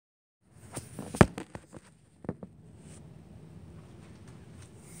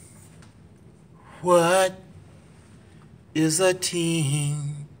What is a teenager's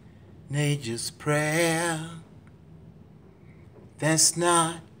prayer? That's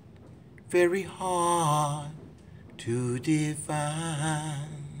not very hard to define.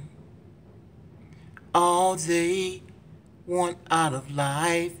 All they want out of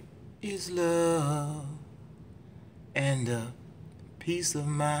life is love and a peace of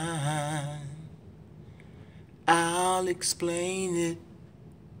mind. I'll explain it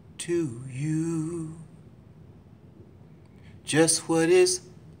to you, just what it's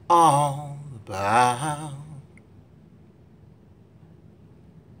all about.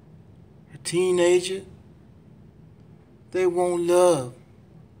 A teenager, they want love,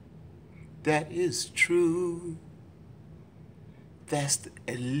 that is true. That's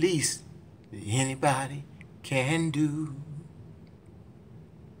at least anybody can do.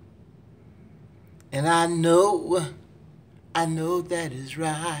 And I know that is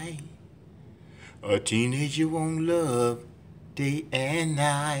right. A teenager won't love day and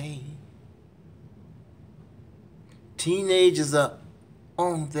night. Teenagers are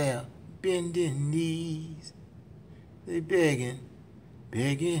on their bending knees. They begging,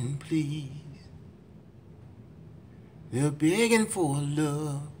 please. They're begging for a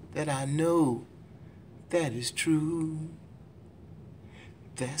love that I know that is true.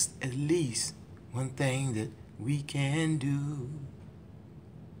 That's at least one thing that we can do.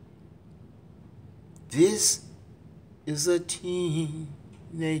 This is a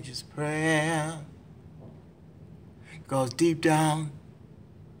teenager's prayer, 'cause deep down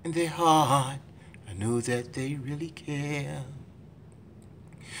in their heart, I know that they really care.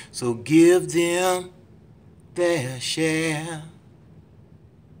 So give them their share.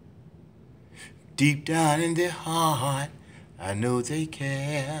 Deep down in their heart, I know they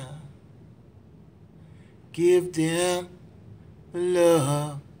care. Give them the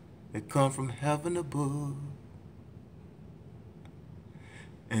love that comes from heaven above.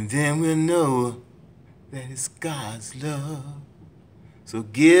 And then we'll know that it's God's love. So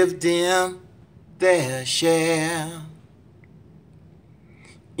give them their share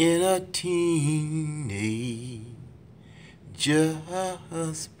in a teenager's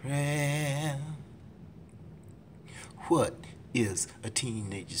prayer. What is a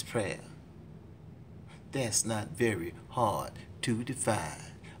teenager's prayer? That's not very hard to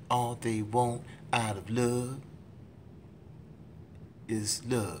define. All they want out of love is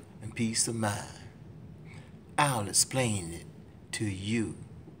love and peace of mind. I'll explain it to you.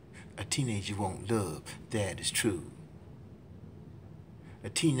 A teenager won't love, that is true. A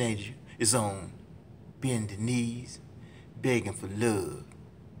teenager is on bending knees, begging for love,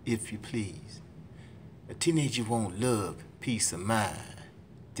 if you please. A teenager won't love, peace of mind.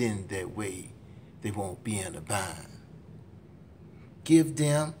 Then that way they won't be in a bind. Give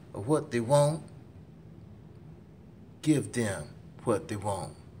them what they want. Give them what they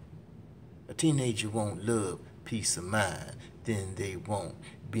want. A teenager won't love, peace of mind. Then they won't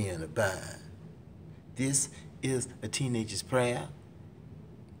be in a bind. This is a teenager's prayer.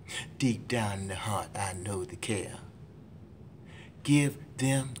 Deep down in the heart, I know they care. Give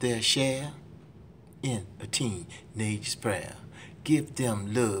them their share in a teenager's prayer. Give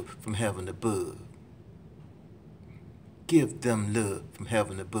them love from heaven above. Give them love from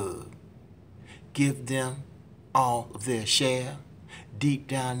heaven above. Give them all of their share. Deep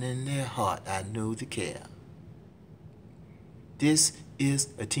down in their heart, I know they care. This is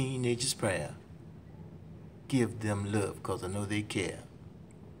a teenager's prayer. Give them love, 'cause I know they care.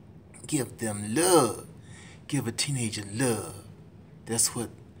 Give them love. Give a teenager love. That's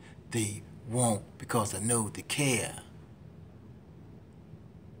what they want, because I know they care.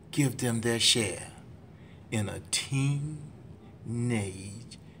 Give them their share in a teenager's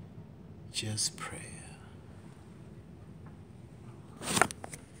prayer.